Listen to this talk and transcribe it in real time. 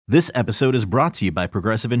This episode is brought to you by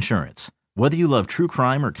Progressive Insurance. Whether you love true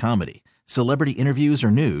crime or comedy, celebrity interviews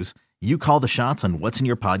or news, you call the shots on what's in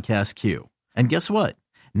your podcast queue. And guess what?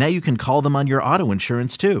 Now you can call them on your auto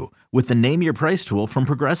insurance too with the Name Your Price tool from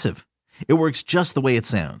Progressive. It works just the way it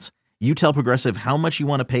sounds. You tell Progressive how much you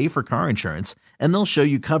want to pay for car insurance, and they'll show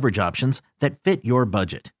you coverage options that fit your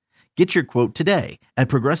budget. Get your quote today at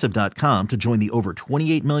Progressive.com to join the over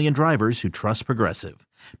 28 million drivers who trust Progressive.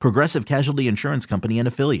 Progressive Casualty Insurance Company and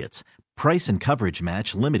Affiliates. Price and coverage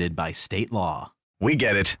match limited by state law. We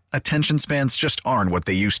get it. Attention spans just aren't what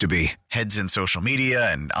they used to be. Heads in social media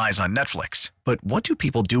and eyes on Netflix. But what do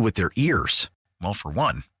people do with their ears? Well, for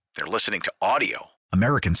one, they're listening to audio.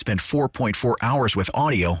 Americans spend 4.4 hours with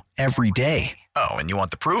audio every day. Oh, and you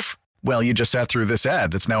want the proof? Well, you just sat through this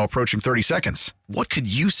ad that's now approaching 30 seconds. What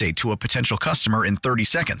could you say to a potential customer in 30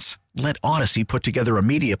 seconds? Let Odyssey put together a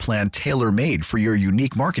media plan tailor-made for your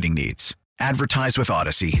unique marketing needs. Advertise with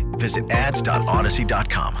Odyssey. Visit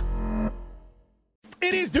ads.odyssey.com.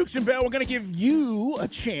 It is Dukes and Bell. We're going to give you a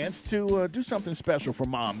chance to do something special for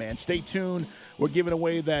Mom, man. Stay tuned. We're giving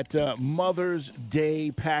away that Mother's Day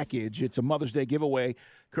package. It's a Mother's Day giveaway,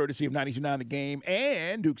 courtesy of 92.9 The Game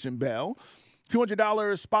and Dukes and Bell.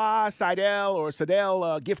 $200 Spa, Sidel, or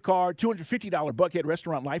Sidel gift card, $250 Buckhead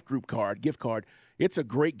Restaurant Life Group card, gift card. It's a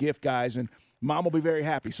great gift, guys, and Mom will be very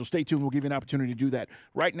happy, so stay tuned. We'll give you an opportunity to do that.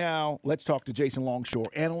 Right now, let's talk to Jason Longshore,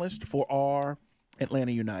 analyst for our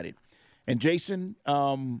Atlanta United. And, Jason,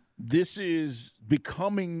 this is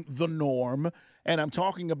becoming the norm, and I'm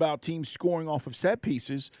talking about teams scoring off of set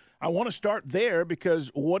pieces. I want to start there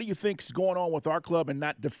because what do you think is going on with our club and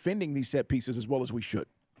not defending these set pieces as well as we should?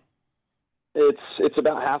 It's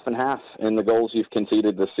about half and half in the goals you've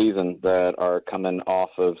conceded this season that are coming off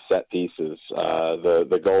of set pieces.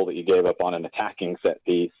 The goal that you gave up on an attacking set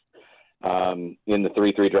piece in the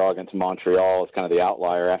 3-3 draw against Montreal is kind of the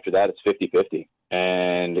outlier. After that, it's 50-50.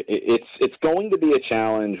 And it's going to be a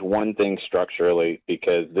challenge, one thing structurally,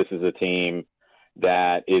 because this is a team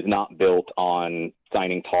that is not built on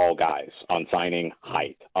signing tall guys, on signing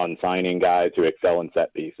height, on signing guys who excel in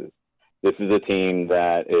set pieces. This is a team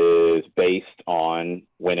that is based on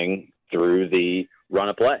winning through the run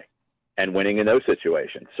of play and winning in those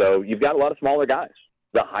situations. So you've got a lot of smaller guys.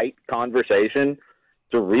 The height conversation,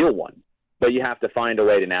 it's a real one, but you have to find a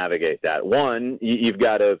way to navigate that. One, you've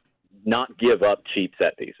got to not give up cheap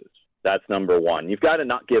set pieces. That's number one. You've got to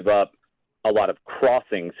not give up a lot of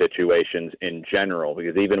crossing situations in general,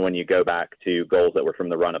 because even when you go back to goals that were from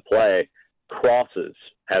the run of play, crosses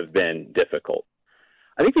have been difficult.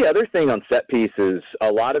 I think the other thing on set pieces,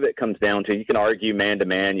 a lot of it comes down to, you can argue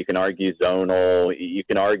man-to-man, you can argue zonal, you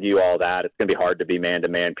can argue all that. It's going to be hard to be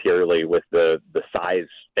man-to-man purely with the size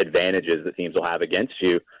advantages that teams will have against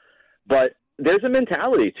you. But there's a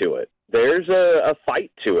mentality to it. There's a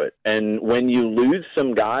fight to it. And when you lose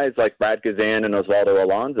some guys like Brad Kazan and Osvaldo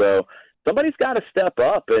Alonso, somebody's got to step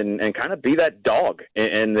up and kind of be that dog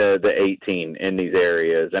in the 18 in these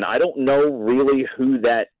areas. And I don't know really who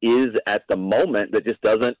that is at the moment that just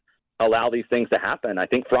doesn't allow these things to happen. I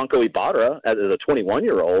think Franco Ibarra, as a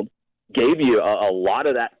 21-year-old, gave you a lot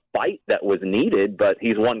of that fight that was needed, but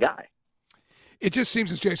he's one guy. It just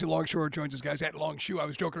seems as Jason Longshore joins us, guys, at Longshoe. I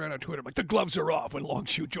was joking around on Twitter, like, the gloves are off when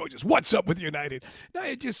Longshoe joins us. What's up with United? No,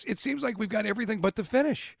 it seems like we've got everything but the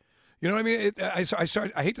finish. You know what I mean?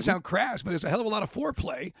 I hate to sound crass, but there's a hell of a lot of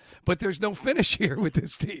foreplay, but there's no finish here with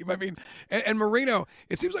this team. I mean, and Marino,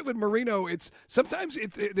 it seems like with Marino, it's sometimes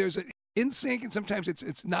there's an in sync, and sometimes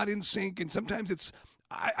it's not in sync, and sometimes it's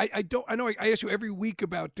I know I ask you every week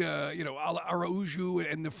about Araujo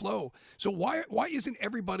and the flow. So why isn't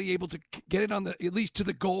everybody able to get it on at least to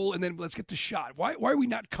the goal, and then let's get the shot? Why are we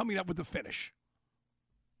not coming up with the finish?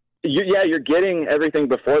 You're getting everything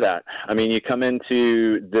before that. I mean, you come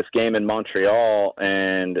into this game in Montreal,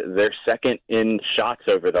 and they're second in shots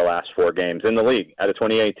over the last 4 games in the league out of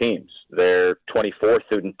 28 teams. They're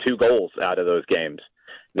 24th in 2 goals out of those games.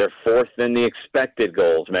 They're 4th in the expected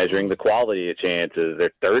goals, measuring the quality of chances.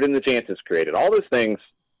 They're 3rd in the chances created. All those things,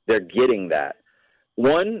 they're getting that.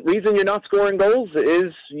 One reason you're not scoring goals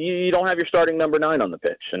is you don't have your starting number 9 on the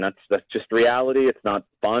pitch, and that's just reality. It's not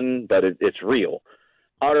fun, but it's real.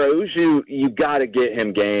 Araujo, you got to get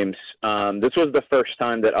him games. This was the first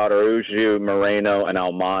time that Araujo, Moreno, and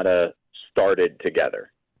Almada started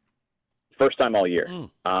together. First time all year.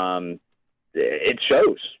 It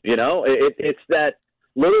shows, it's that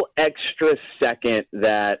little extra second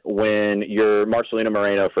that when you're Marcelino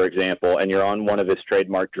Moreno, for example, and you're on one of his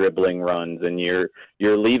trademark dribbling runs and you're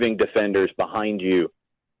leaving defenders behind you,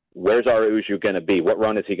 where's Araujo going to be? What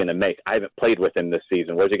run is he going to make? I haven't played with him this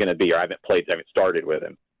season. Where's he going to be? Or I haven't started with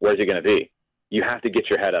him. Where's he going to be? you have to get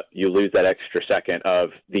your head up. You lose that extra second of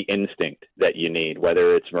the instinct that you need,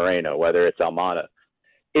 whether it's Moreno, whether it's Almada.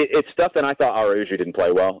 It's stuff that I thought Araujo didn't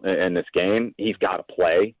play well in this game. He's got to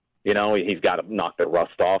play. He's got to knock the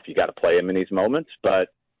rust off. You got to play him in these moments. But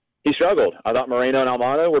he struggled. I thought Moreno and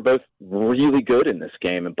Almada were both really good in this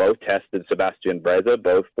game and both tested Sebastian Breza,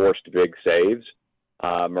 both forced big saves.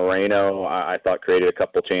 Moreno, I thought, created a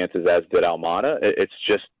couple chances, as did Almada. It's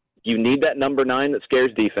just you need that number 9 that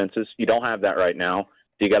scares defenses. You don't have that right now.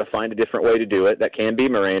 So you got to find a different way to do it. That can be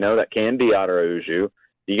Moreno. That can be Araujo.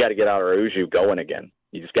 You got to get Araujo going again.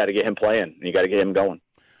 You just got to get him playing. You got to get him going.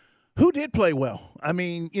 Who did play well? I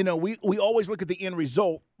mean, we always look at the end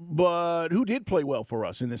result, but who did play well for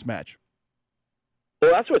us in this match?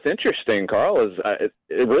 Well, that's what's interesting, Carl, is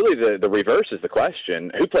really the reverse is the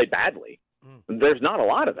question. Who played badly? There's not a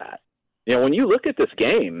lot of that. When you look at this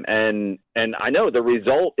game, and I know the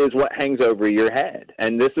result is what hangs over your head,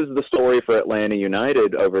 and this is the story for Atlanta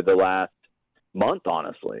United over the last month,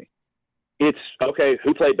 honestly. It's, okay,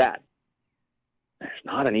 who played bad? There's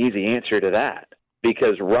not an easy answer to that,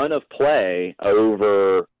 because run of play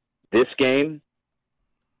over this game,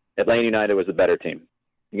 Atlanta United was a better team.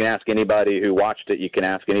 You can ask anybody who watched it. You can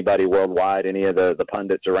ask anybody worldwide, any of the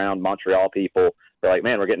pundits around, Montreal people. They're like,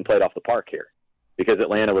 man, we're getting played off the park here because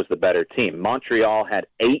Atlanta was the better team. Montreal had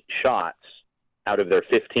 8 shots out of their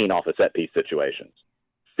 15 off of set-piece situations.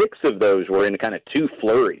 6 of those were in kind of 2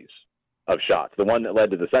 flurries of shots. The one that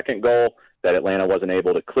led to the second goal that Atlanta wasn't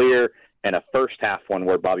able to clear, and a first-half one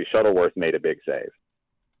where Bobby Shuttleworth made a big save.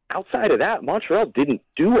 Outside of that, Montreal didn't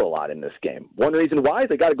do a lot in this game. One reason why is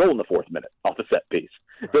they got a goal in the 4th minute off a set piece.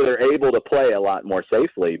 So they're able to play a lot more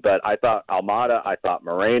safely. But I thought Almada, I thought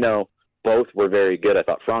Moreno, both were very good. I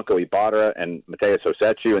thought Franco Ibarra and Mateus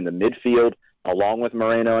Rossetto in the midfield, along with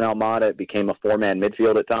Moreno and Almada, it became a 4-man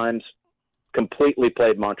midfield at times, completely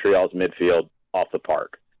played Montreal's midfield off the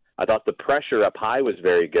park. I thought the pressure up high was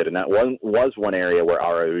very good, and that was one area where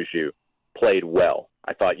Araujo played well.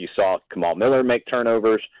 I thought you saw Kamal Miller make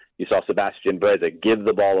turnovers. You saw Sebastian Breza give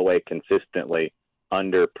the ball away consistently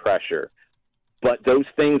under pressure. But those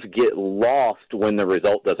things get lost when the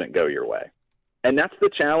result doesn't go your way. And that's the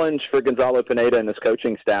challenge for Gonzalo Pineda and his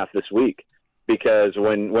coaching staff this week, because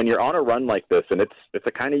when you're on a run like this, and it's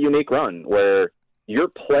a kind of unique run where you're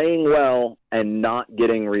playing well and not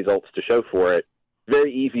getting results to show for it, it's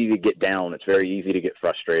very easy to get down. It's very easy to get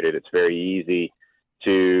frustrated. It's very easy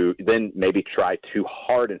to then maybe try too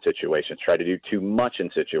hard in situations, try to do too much in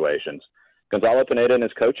situations. Gonzalo Pineda and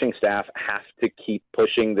his coaching staff have to keep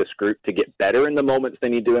pushing this group to get better in the moments they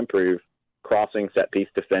need to improve, crossing, set-piece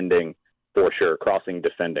defending, for sure, crossing,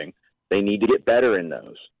 defending. They need to get better in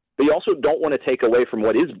those. But you also don't want to take away from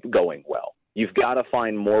what is going well. You've got to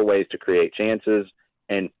find more ways to create chances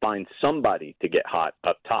and find somebody to get hot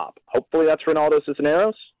up top. Hopefully that's Ronaldo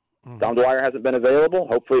Cisneros. Dom Dwyer hasn't been available.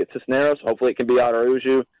 Hopefully it's Cisneros. Hopefully it can be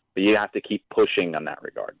Araujo. But you have to keep pushing on that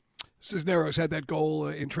regard. Cisneros had that goal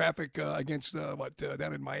in traffic against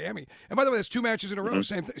down in Miami. And by the way, that's 2 matches in a row. Mm-hmm.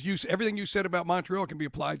 Same thing. Everything you said about Montreal can be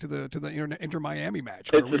applied to the Inter Miami match.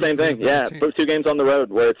 It's the same thing. Yeah, put 2 games on the road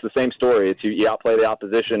where it's the same story. It's you outplay the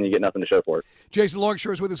opposition, you get nothing to show for it. Jason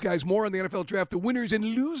Longshore is with us, guys. More on the NFL draft, the winners and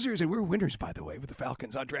losers, and we're winners, by the way, with the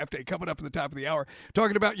Falcons on draft day coming up at the top of the hour.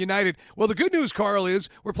 Talking about United. Well, the good news, Carl, is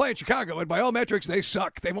we're playing Chicago, and by all metrics, they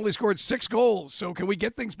suck. They've only scored 6 goals. So can we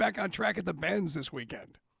get things back on track at the Benz this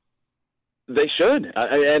weekend? They should,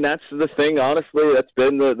 and that's the thing, honestly, that's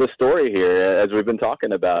been the story here as we've been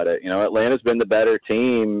talking about it. Atlanta's been the better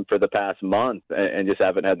team for the past month and just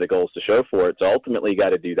haven't had the goals to show for it. So ultimately you got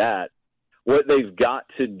to do that. What they've got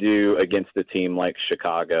to do against a team like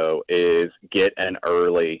Chicago is get an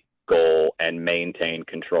early goal and maintain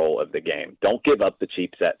control of the game. Don't give up the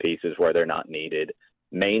cheap set pieces where they're not needed.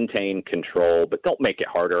 Maintain control, but don't make it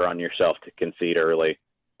harder on yourself to concede early.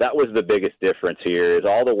 That was the biggest difference here, is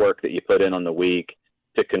all the work that you put in on the week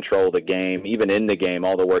to control the game, even in the game,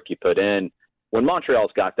 all the work you put in. When Montreal's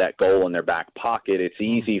got that goal in their back pocket, it's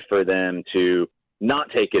easy for them to not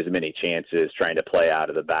take as many chances trying to play out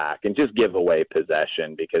of the back and just give away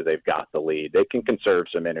possession because they've got the lead. They can conserve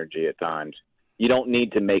some energy at times. You don't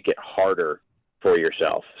need to make it harder for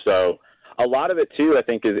yourself. So a lot of it, too, I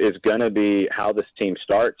think, is going to be how this team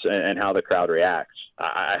starts and how the crowd reacts.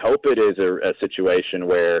 I hope it is a situation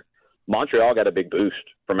where Montreal got a big boost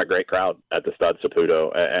from a great crowd at the Stade Saputo,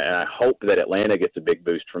 and I hope that Atlanta gets a big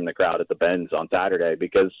boost from the crowd at the Benz on Saturday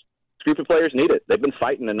because this group of players need it. They've been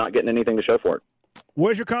fighting and not getting anything to show for it.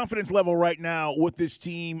 Where's your confidence level right now with this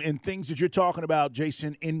team and things that you're talking about,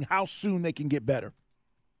 Jason, and how soon they can get better?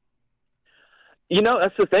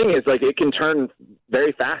 That's the thing is, it can turn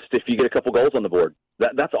very fast if you get a couple goals on the board.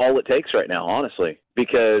 That's all it takes right now, honestly,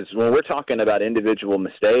 because when we're talking about individual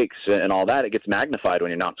mistakes and all that, it gets magnified when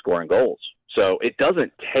you're not scoring goals. So it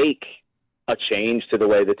doesn't take a change to the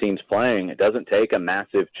way the team's playing. It doesn't take a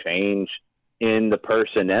massive change in the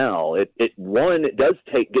personnel. It does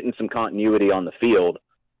take getting some continuity on the field.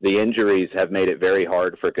 The injuries have made it very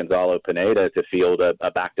hard for Gonzalo Pineda to field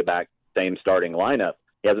a back-to-back same starting lineup.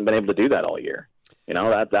 He hasn't been able to do that all year.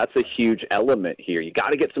 That's a huge element here. You got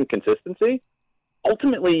to get some consistency.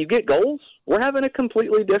 Ultimately, you get goals. We're having a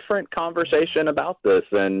completely different conversation about this,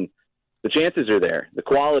 and the chances are there. The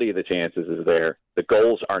quality of the chances is there. The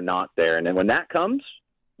goals are not there. And then when that comes,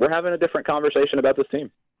 we're having a different conversation about this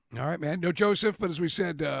team. All right, man. No Joseph, but as we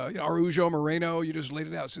said, Araujo, Moreno, you just laid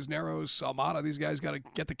it out. Cisneros, Almada, these guys got to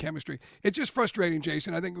get the chemistry. It's just frustrating,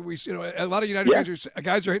 Jason. I think a lot of United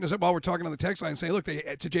guys are hitting us up while we're talking on the text line saying, look,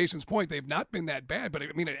 to Jason's point, they've not been that bad. But, I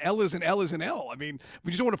mean, an L is an L is an L. I mean,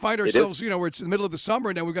 we just don't want to find ourselves, where it's in the middle of the summer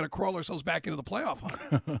and then we've got to crawl ourselves back into the playoff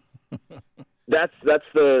hunt. That's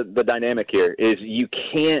the dynamic here is you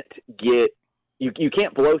can't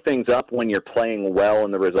blow things up when you're playing well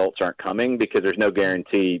and the results aren't coming, because there's no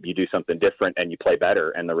guarantee you do something different and you play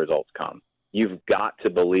better and the results come. You've got to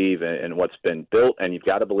believe in what's been built, and you've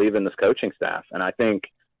got to believe in this coaching staff. And I think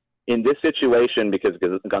in this situation, because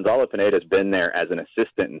Gonzalo Pineda has been there as an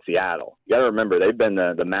assistant in Seattle, you got to remember they've been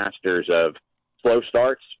the masters of slow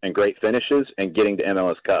starts and great finishes and getting to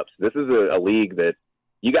MLS Cups. This is a league that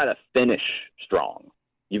you got to finish strong.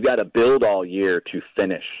 You've got to build all year to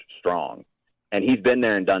finish strong. And he's been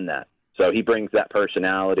there and done that. So he brings that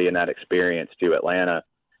personality and that experience to Atlanta,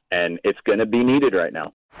 and it's going to be needed right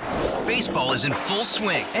now. Baseball is in full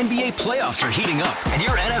swing. NBA playoffs are heating up, and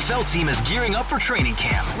your NFL team is gearing up for training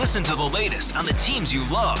camp. Listen to the latest on the teams you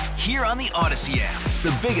love here on the Odyssey app.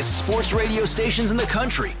 The biggest sports radio stations in the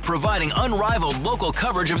country, providing unrivaled local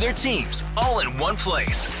coverage of their teams, all in one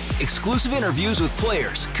place. Exclusive interviews with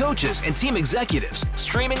players, coaches, and team executives,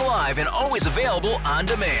 streaming live and always available on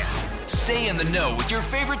demand. Stay in the know with your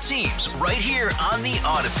favorite teams right here on the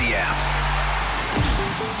Odyssey app.